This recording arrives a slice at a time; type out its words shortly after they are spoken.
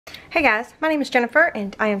Hey guys, my name is Jennifer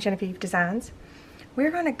and I am Jenofeve Designs. We're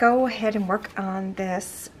going to go ahead and work on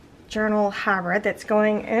this journal hybrid that's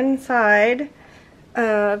going inside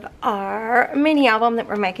of our mini album that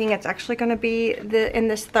we're making. It's actually going to be in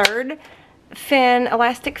this third fin,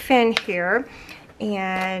 elastic fin here,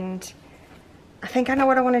 and I think I know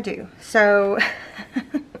what I want to do. So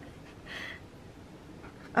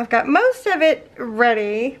I've got most of it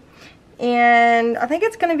ready and I think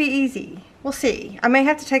it's going to be easy. We'll see. I may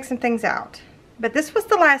have to take some things out. But this was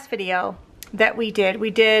the last video that we did. We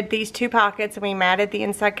did these two pockets and we matted the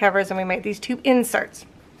inside covers and we made these two inserts.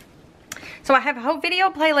 So I have a whole video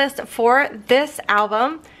playlist for this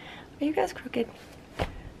album. Are you guys crooked?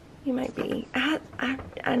 You might be.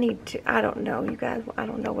 I need to, I don't know, you guys. I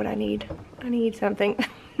don't know what I need. I need something.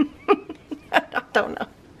 I don't know.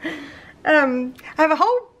 I have a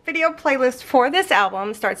whole video playlist for this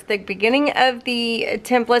album. Starts at the beginning of the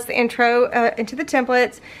templates, the intro into the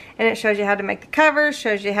templates, and it shows you how to make the covers,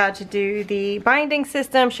 shows you how to do the binding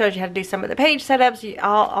system, shows you how to do some of the page setups.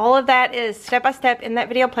 All of that is step by step in that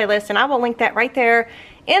video playlist, and I will link that right there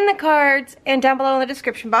in the cards and down below in the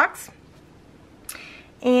description box.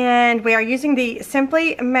 And we are using the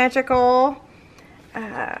Simply Magical,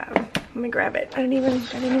 let me grab it. I didn't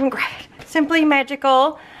even grab it. Simply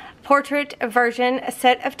Magical portrait version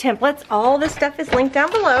set of templates. All this stuff is linked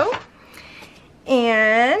down below.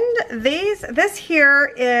 And this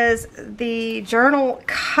here is the journal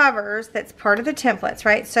covers that's part of the templates,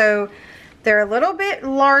 right? So they're a little bit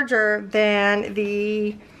larger than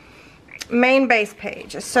the main base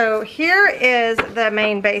page. So here is the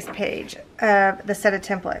main base page of the set of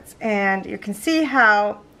templates, and you can see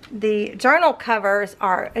how the journal covers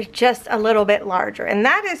are just a little bit larger, and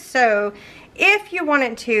that is so if you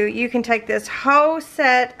wanted to, you can take this whole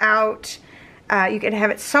set out. You can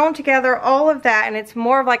have it sewn together, all of that, and it's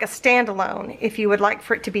more of like a standalone if you would like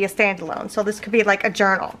for it to be a standalone. So this could be like a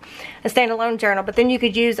journal, a standalone journal, but then you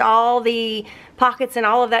could use all the pockets and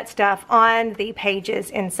all of that stuff on the pages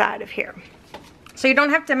inside of here. So you don't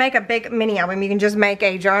have to make a big mini album. You can just make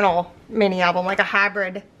a journal mini album, like a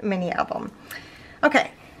hybrid mini album.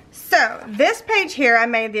 Okay. So this page here I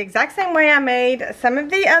made the exact same way I made some of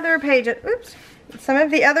the other pages, some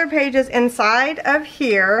of the other pages inside of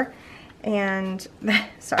here. And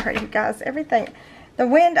sorry you guys, everything, the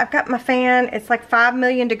wind, I've got my fan, it's like 5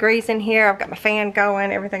 million degrees in here. I've got my fan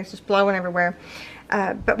going, everything's just blowing everywhere.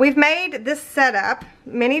 But we've made this setup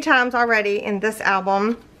many times already in this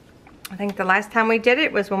album. I think the last time we did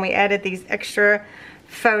it was when we added these extra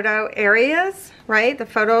photo areas, right? The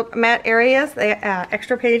photo mat areas, the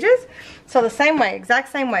extra pages. So the same way,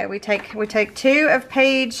 exact same way. We take two of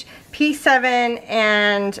page P7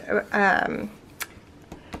 and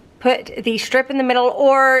put the strip in the middle,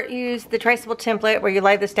 or use the traceable template where you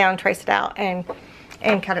lay this down, trace it out, and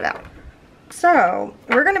cut it out. So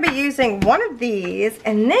we're going to be using one of these,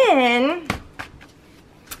 and then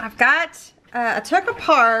I've got I took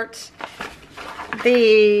apart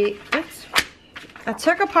the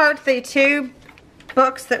two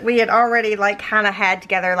books that we had already like kind of had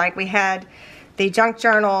together. Like we had the junk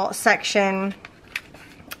journal section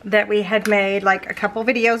that we had made like a couple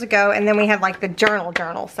videos ago, and then we had like the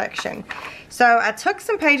journal section. So I took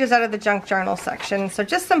some pages out of the junk journal section, so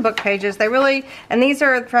just some book pages. And these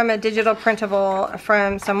are from a digital printable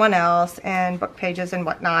from someone else, and book pages and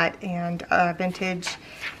whatnot, and vintage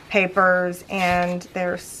papers, and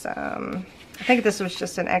there's some, I think this was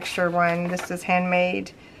just an extra one. This is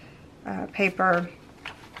handmade paper.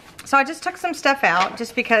 So I just took some stuff out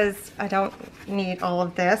just because I don't need all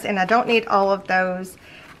of this, and I don't need all of those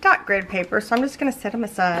dot grid papers, so I'm just going to set them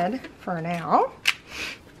aside for now.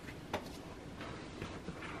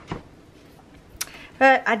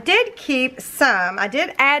 But I did keep some. I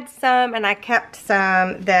did add some, and I kept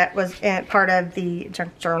some that was part of the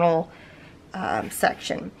junk journal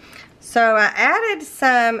section. So I added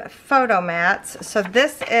some photo mats. So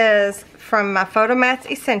this is from my Photo Mats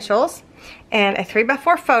Essentials, and a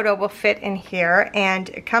 3x4 photo will fit in here, and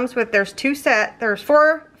it comes with, there's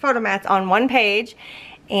 4 photo mats on one page,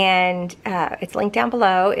 and it's linked down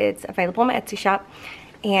below. It's available in my Etsy shop,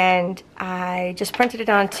 and I just printed it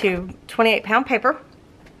onto 28-pound paper.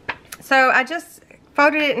 So I just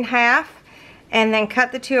folded it in half and then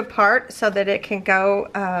cut the two apart so that it can go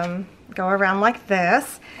around like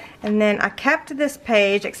this. And then I kept this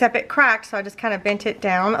page, except it cracked, so I just kind of bent it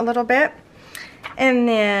down a little bit. And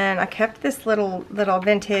then I kept this little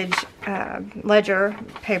vintage ledger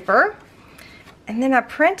paper. And then I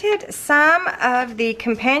printed some of the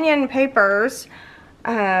companion papers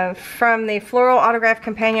from the Floral Autograph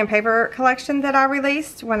Companion Paper collection that I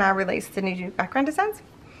released when I released the new background designs.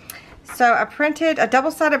 So I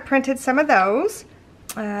double-sided printed some of those.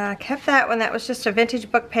 I kept that one. That was just a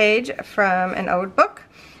vintage book page from an old book.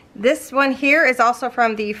 This one here is also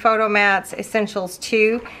from the Photomats Essentials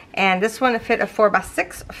 2, and this one fit a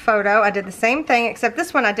 4x6 photo. I did the same thing, except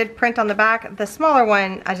this one I did print on the back. The smaller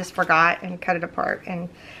one I just forgot and cut it apart, and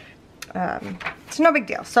it's no big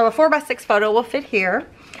deal. So a 4x6 photo will fit here.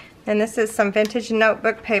 And this is some vintage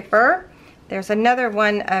notebook paper. There's another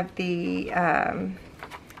one of the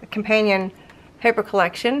companion paper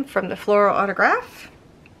collection from the Floral Autograph.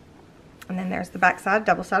 And then there's the back side,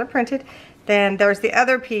 double-sided printed. Then there's the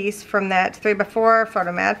other piece from that 3x4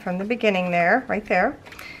 Photomat from the beginning there, right there.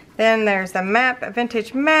 Then there's a map, a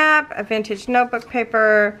vintage notebook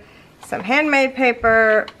paper, some handmade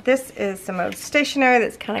paper. This is some old stationery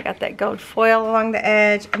that's kind of got that gold foil along the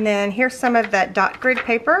edge. And then here's some of that dot grid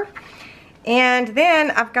paper. And then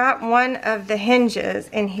I've got one of the hinges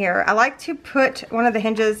in here. I like to put one of the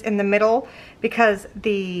hinges in the middle because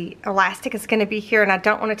the elastic is going to be here and I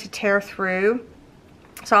don't want it to tear through.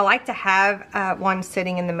 So I like to have one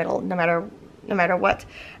sitting in the middle no matter what,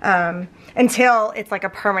 until it's like a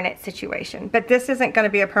permanent situation. But this isn't going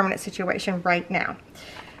to be a permanent situation right now.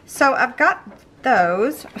 So I've got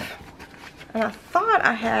those, and I thought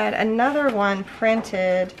I had another one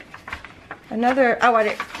printed, oh I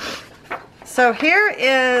did. So there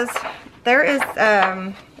is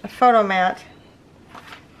a Photomat.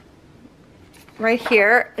 Right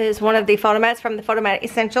here is one of the Photomats from the Photomat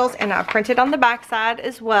Essentials, and I printed on the back side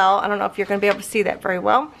as well. I don't know if you're going to be able to see that very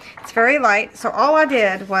well. It's very light. So all I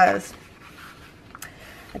did was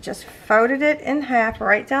I just folded it in half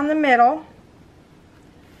right down the middle.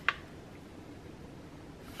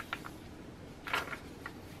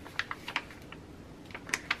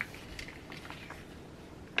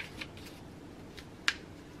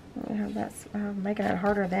 That's making it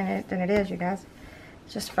harder than it is, you guys.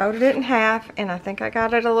 Just folded it in half, and I think I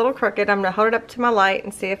got it a little crooked. I'm gonna hold it up to my light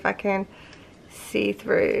and see if I can see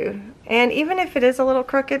through. And even if it is a little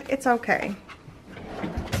crooked, it's okay.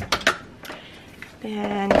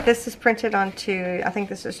 And this is printed onto, I think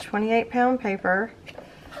this is 28-pound paper.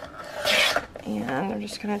 And I'm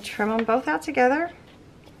just gonna trim them both out together.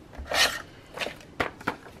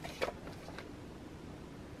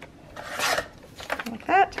 Like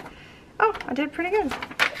that. Oh, I did pretty good.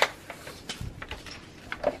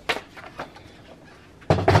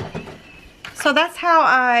 So that's how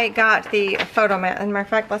I got the Photomat. As a matter of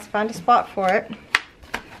fact, let's find a spot for it.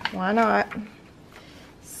 Why not?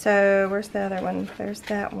 So where's the other one? There's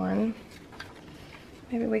that one.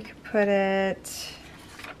 Maybe we could put it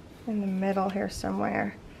in the middle here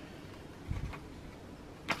somewhere.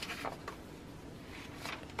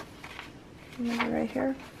 Maybe right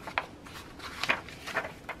here.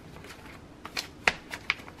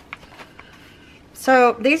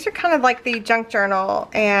 So these are kind of like the junk journal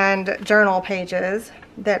and journal pages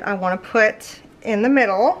that I want to put in the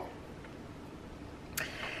middle.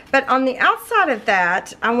 But on the outside of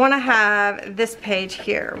that, I want to have this page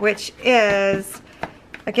here, which is,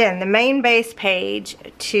 again, the main base page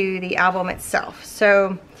to the album itself.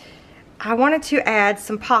 So I wanted to add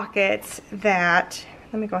some pockets that,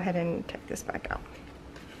 let me go ahead and take this back out.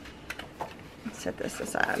 Set this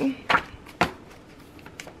aside.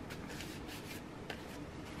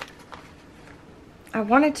 I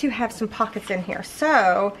wanted to have some pockets in here.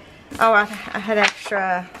 So, oh, I had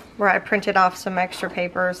extra, where I printed off some extra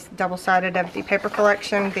papers, double-sided of the paper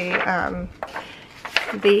collection, the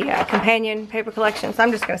companion paper collection. So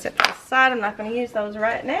I'm just going to set those aside. I'm not going to use those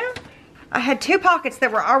right now. I had two pockets that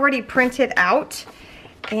were already printed out.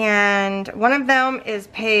 And one of them is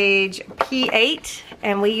page P8.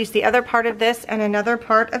 And we used the other part of this and another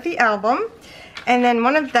part of the album. And then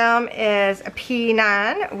one of them is a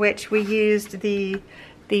P9, which we used the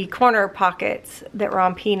corner pockets that were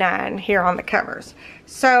on P9 here on the covers.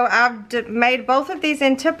 So I've made both of these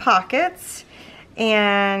into pockets,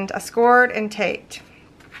 and I scored and taped.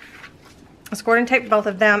 I scored and taped both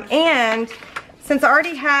of them, and since I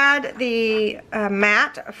already had the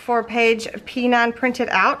mat for page P9 printed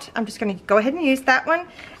out, I'm just going to go ahead and use that one.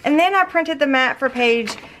 And then I printed the mat for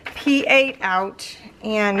page P8 out,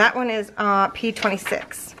 and that one is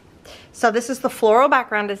P26. So this is the floral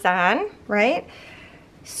background design, right?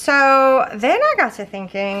 So then I got to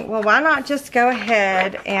thinking, well, why not just go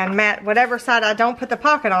ahead and mat whatever side I don't put the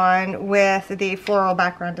pocket on with the floral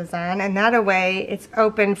background design, and that way it's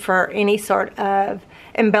open for any sort of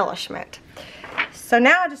embellishment. So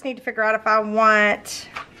now I just need to figure out if I want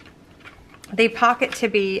the pocket to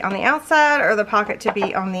be on the outside or the pocket to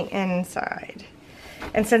be on the inside.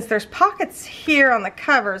 And since there's pockets here on the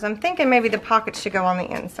covers, I'm thinking maybe the pockets should go on the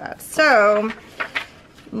inside. So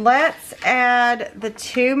Let's add the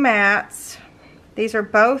 2 mats. These are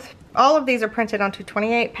both, all of these are printed onto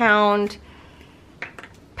 28-pound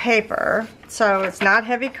paper, so it's not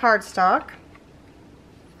heavy cardstock.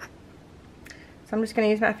 So I'm just going to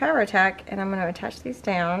use my Fabri-Tac and I'm going to attach these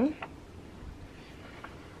down.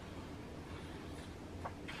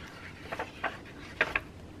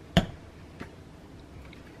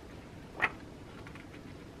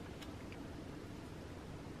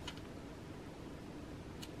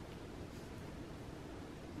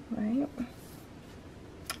 Right.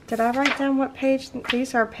 Did I write down what page?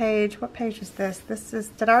 These are page, what page is this? This is,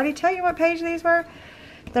 did I already tell you what page these were?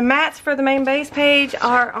 The mats for the main base page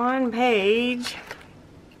are on page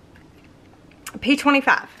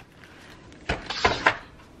P25. I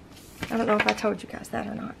don't know if I told you guys that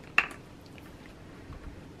or not.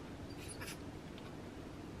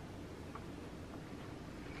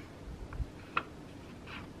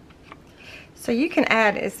 So you can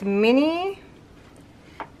add as many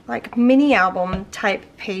like mini album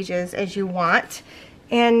type pages as you want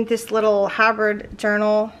in this little hybrid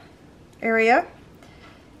journal area.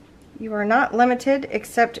 You are not limited,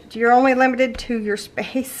 except you're only limited to your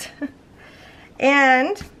space.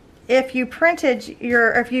 And if you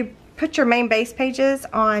if you put your main base pages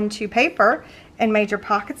onto paper and made your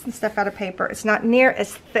pockets and stuff out of paper, it's not near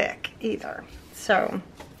as thick either. So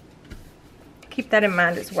keep that in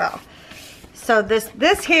mind as well. So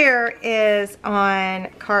this here is on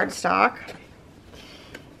cardstock,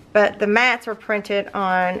 but the mats were printed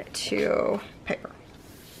onto paper.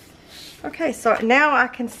 Okay, so now I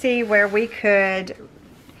can see where we could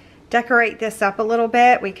decorate this up a little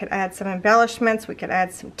bit. We could add some embellishments, we could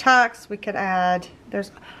add some tucks, we could add,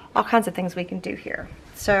 there's all kinds of things we can do here.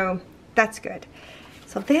 So that's good.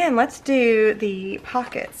 So then let's do the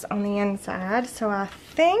pockets on the inside. So I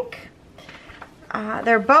think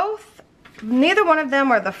they're both, neither one of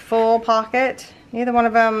them are the full pocket. Neither one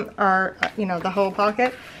of them are, you know, the whole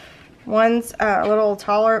pocket. One's a little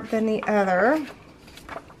taller than the other.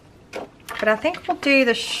 But I think we'll do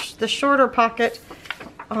the shorter pocket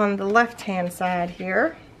on the left-hand side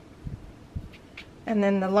here. And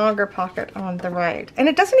then the longer pocket on the right. And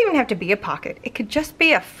it doesn't even have to be a pocket. It could just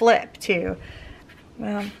be a flip too.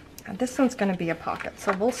 Well, this one's going to be a pocket,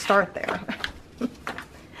 so we'll start there.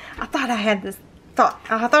 I thought I had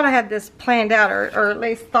this planned out, or at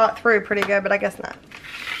least thought through pretty good, but I guess not.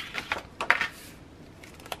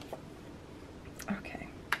 Okay.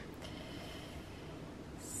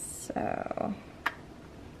 So,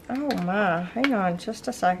 oh my, hang on just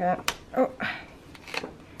a second. Oh,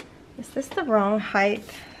 is this the wrong height?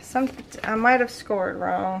 I might have scored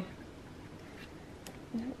wrong.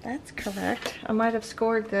 No, that's correct. I might have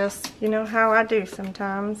scored this. You know how I do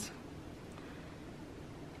sometimes.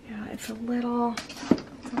 Yeah, it's a little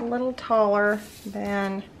taller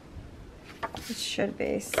than it should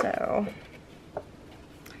be, so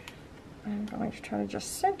I'm going to try to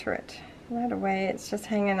just center it right away. It's just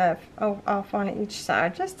hanging up off on each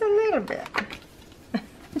side just a little bit.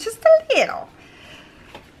 Just a little.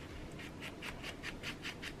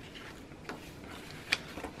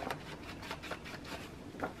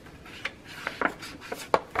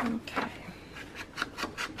 Okay.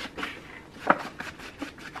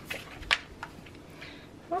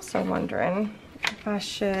 I'm also wondering if I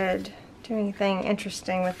should do anything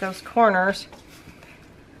interesting with those corners.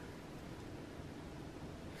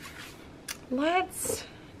 Let's,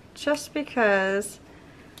 just because,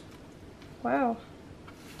 wow.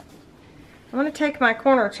 I'm going to take my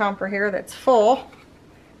corner chomper here that's full,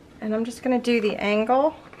 and I'm just going to do the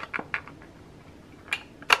angle.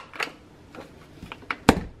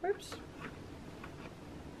 Oops.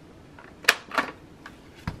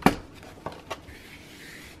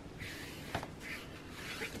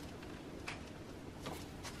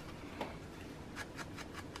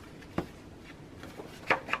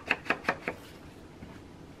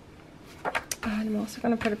 And I'm also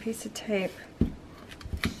going to put a piece of tape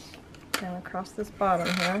down across this bottom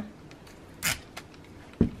here.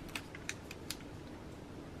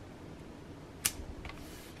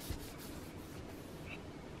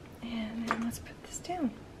 And then let's put this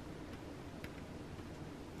down.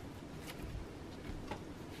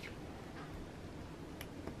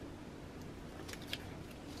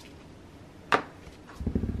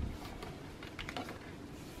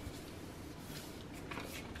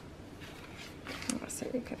 So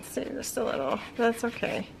you can see just a little, that's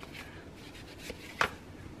okay.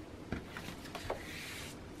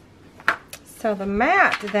 So the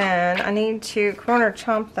mat then, I need to corner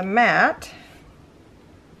chomp the mat.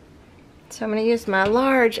 So I'm going to use my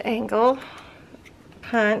large angle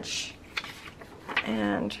punch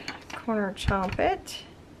and corner chomp it.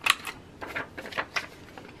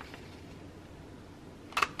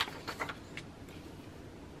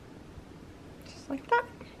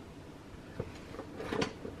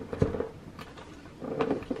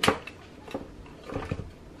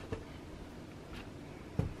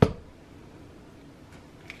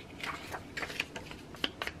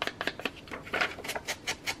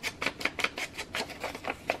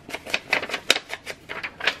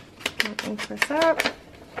 this up.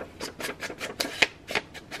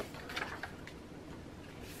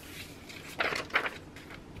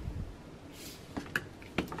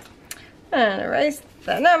 And erase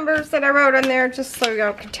the numbers that I wrote on there just so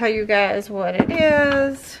y'all can tell you guys what it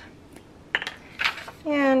is.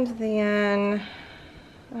 And then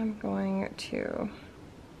I'm going to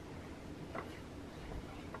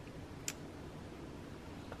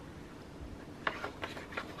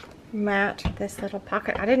mat this little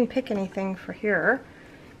pocket. I didn't pick anything for here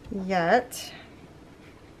yet.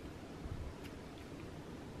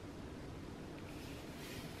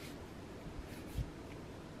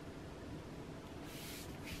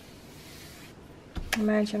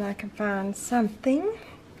 Imagine I can find something.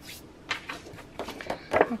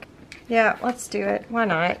 Okay. Yeah, let's do it. Why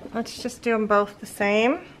not? Let's just do them both the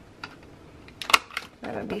same.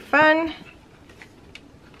 That would be fun.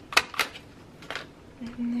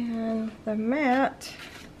 And then the mat.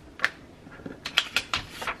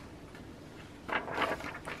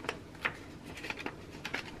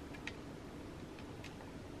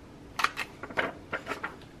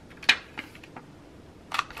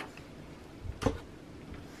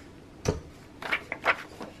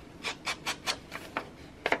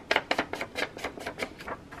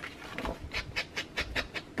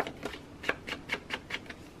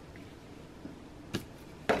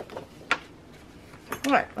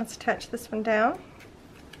 Alright, let's attach this one down.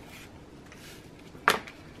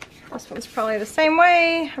 This one's probably the same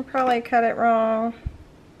way. I probably cut it wrong.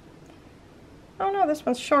 Oh no, this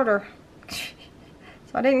one's shorter.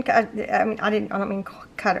 So I didn't, I don't mean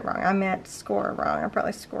cut it wrong. I meant score it wrong. I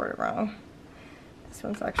probably scored it wrong. This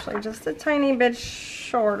one's actually just a tiny bit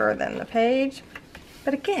shorter than the page.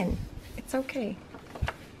 But again, it's okay.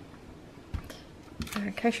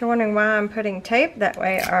 In case you're wondering why I'm putting tape, that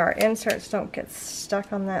way our inserts don't get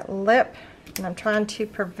stuck on that lip. And I'm trying to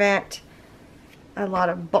prevent a lot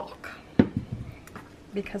of bulk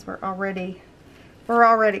because we're already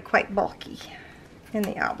quite bulky in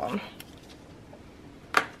the album.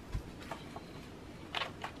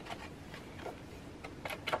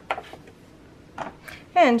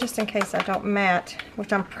 And just in case I don't mat,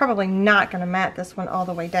 which I'm probably not going to mat this one all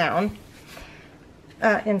the way down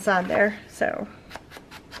inside there, so.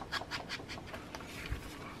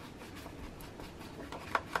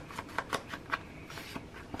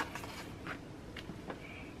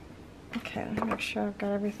 Okay, let me make sure I've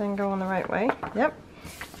got everything going the right way. Yep.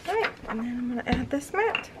 All right, and then I'm going to add this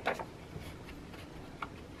mat.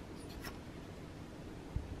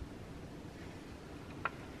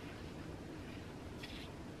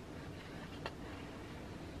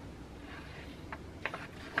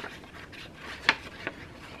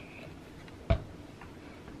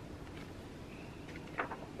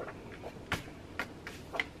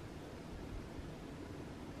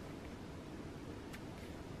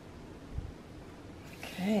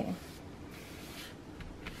 Okay.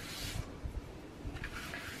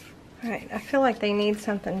 Alright, I feel like they need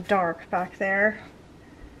something dark back there.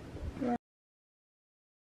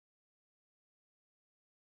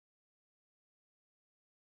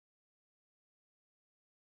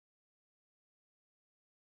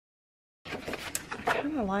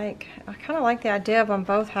 I kind of like the idea of them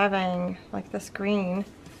both having like this green.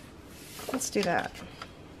 Let's do that.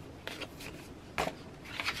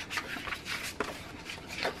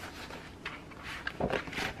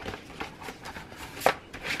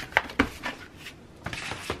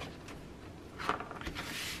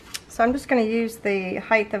 So I'm just going to use the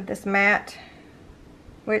height of this mat,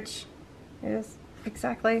 which is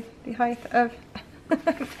exactly the height of,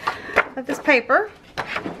 of this paper.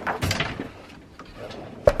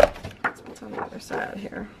 That's what's on the other side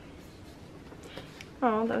here.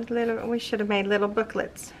 Oh, those little, we should have made little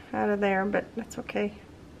booklets out of there, but that's okay.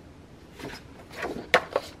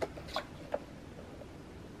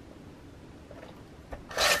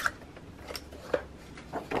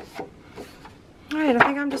 Alright, I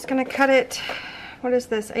think I'm just going to cut it, what is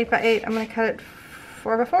this, 8 by 8, I'm going to cut it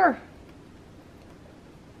 4 by 4.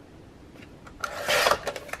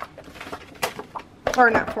 Or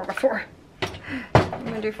not 4 by 4. I'm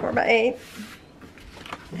going to do 4 by 8.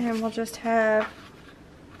 And we'll just have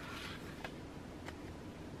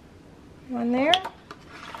one there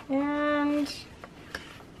and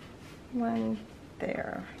one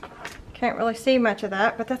there. Can't really see much of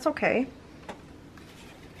that, but that's okay.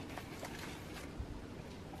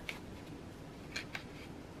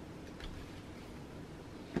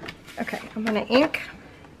 Okay, I'm going to ink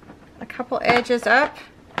a couple edges up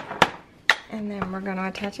and then we're going to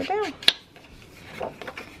attach it down.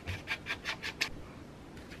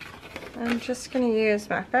 I'm just going to use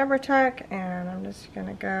my Fabri-Tac, and I'm just going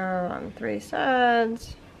to go on 3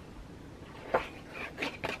 sides.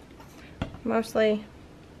 Mostly,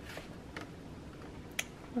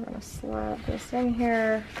 we're going to slide this in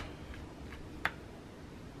here.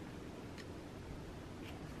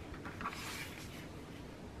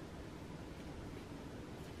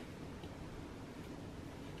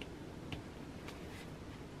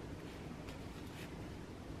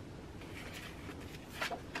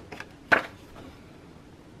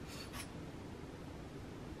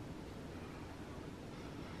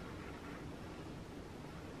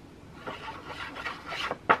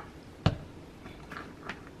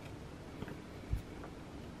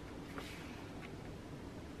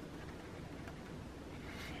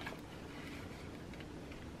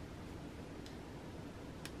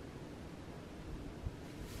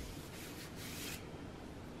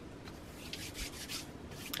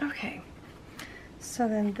 Okay, so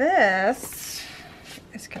then this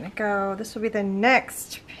is going to go, this will be the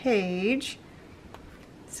next page.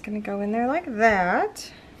 It's going to go in there like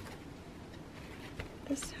that.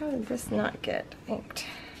 This, how did this not get inked?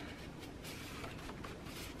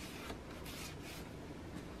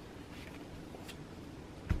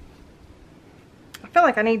 I feel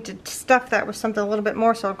like I need to stuff that with something a little bit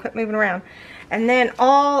more so I'll quit moving around. And then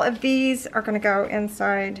all of these are going to go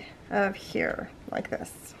inside of here like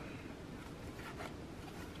this.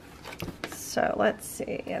 So let's see,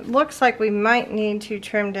 it looks like we might need to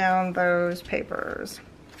trim down those papers,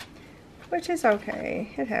 which is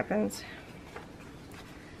okay, it happens.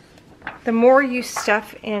 The more you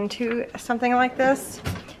stuff into something like this,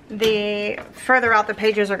 the further out the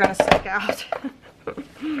pages are going to stick out.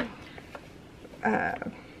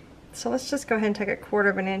 So let's just go ahead and take 1/4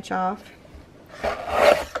 of an inch off.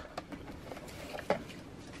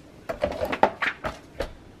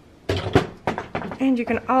 And you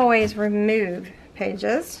can always remove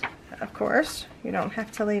pages, of course. You don't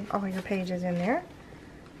have to leave all your pages in there.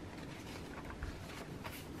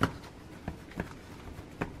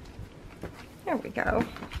 There we go.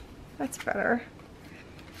 That's better.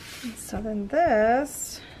 And so then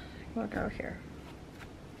this will go here.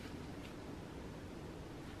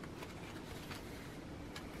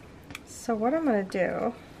 So what I'm going to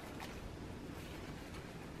do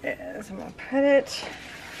is I'm going to put it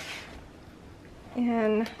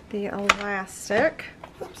in the elastic.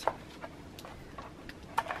 Oops.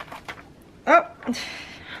 Oh,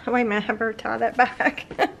 wait a minute, I better tie that back.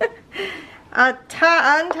 I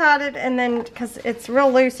untied it, and then, because it's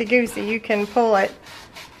real loosey-goosey, you can pull it,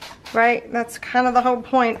 right? That's kind of the whole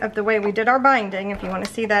point of the way we did our binding. If you want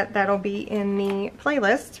to see that, that'll be in the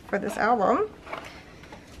playlist for this album.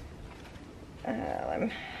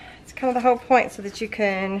 It's kind of the whole point, so that you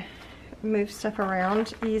can move stuff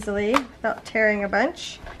around easily without tearing a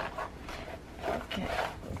bunch. Okay,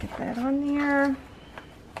 get that on there.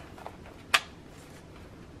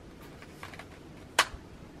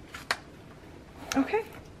 Okay,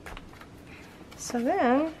 so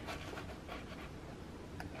then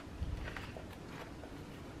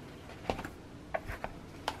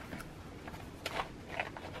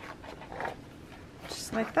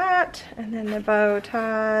just like that, and then the bow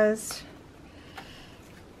ties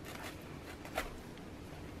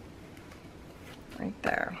right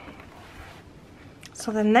there.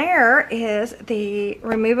 So then there is the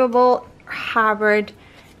removable hybrid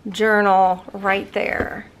journal right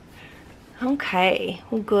there. Okay,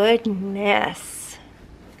 goodness.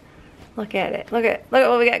 Look at it. Look at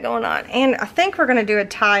what we got going on. And I think we're gonna do a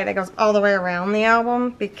tie that goes all the way around the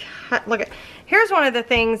album, because look at, here's one of the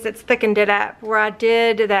things that's thickened it up, where I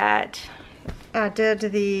did that. I did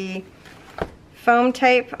the foam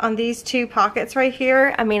tape on these 2 pockets right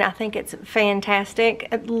here. I mean, I think it's fantastic.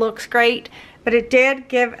 It looks great, but it did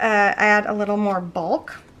give add a little more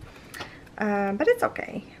bulk. But it's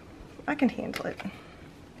okay. I can handle it.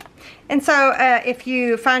 And so if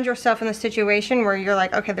you find yourself in a situation where you're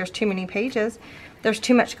like, okay, there's too many pages, there's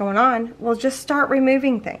too much going on, well, just start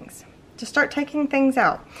removing things. Just start taking things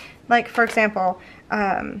out. Like, for example,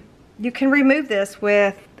 you can remove this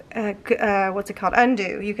with, what's it called,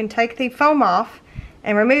 undo. You can take the foam off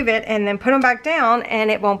and remove it and then put them back down,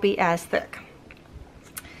 and it won't be as thick.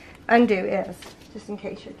 Undo is, just in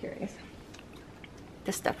case you're curious,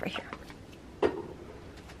 this stuff right here.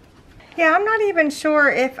 Yeah, I'm not even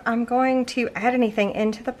sure if I'm going to add anything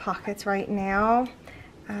into the pockets right now.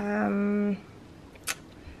 Well,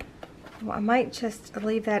 I might just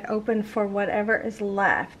leave that open for whatever is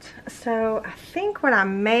left. So I think what I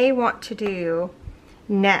may want to do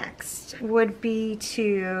next would be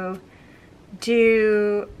to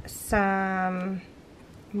do some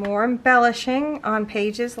more embellishing on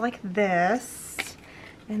pages like this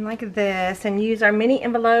and like this, and use our mini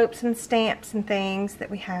envelopes and stamps and things that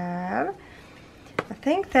we have. I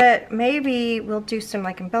think that maybe we'll do some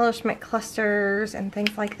like embellishment clusters and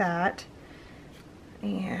things like that,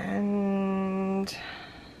 and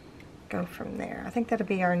go from there. I think that'll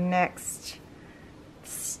be our next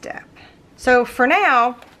step. So for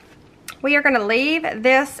now, we are going to leave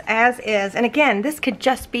this as is. And again, this could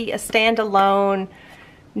just be a standalone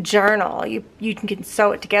journal. You can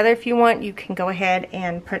sew it together if you want. You can go ahead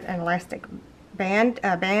and put an elastic band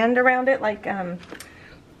around it, like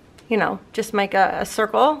you know, just make a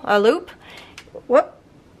circle, a loop. Whoop,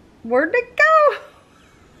 where'd it go?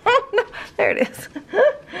 Oh no, there it is.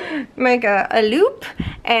 Make a loop,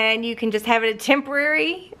 and you can just have it a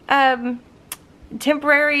temporary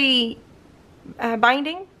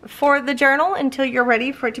binding for the journal until you're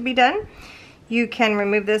ready for it to be done. You can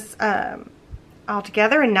remove this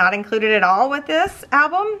altogether and not include it at all with this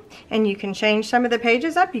album, and you can change some of the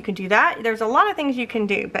pages up. You can do that. There's a lot of things you can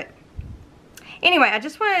do, but anyway, I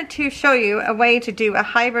just wanted to show you a way to do a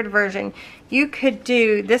hybrid version. You could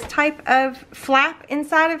do this type of flap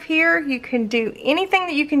inside of here. You can do anything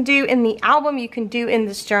that you can do in the album, you can do in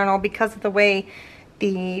this journal because of the way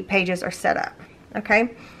the pages are set up.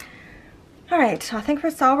 Okay? Alright, so I think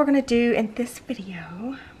that's all we're going to do in this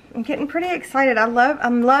video. I'm getting pretty excited.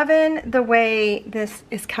 I'm loving the way this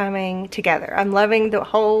is coming together. I'm loving the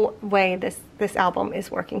whole way this album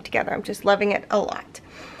is working together. I'm just loving it a lot.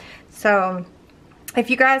 So if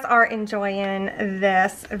you guys are enjoying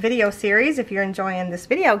this video series, if you're enjoying this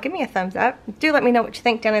video, give me a thumbs up. Do let me know what you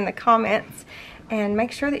think down in the comments. And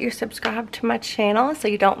make sure that you're subscribed to my channel so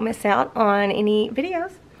you don't miss out on any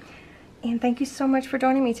videos. And thank you so much for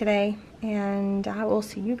joining me today. And I will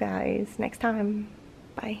see you guys next time.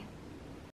 Bye.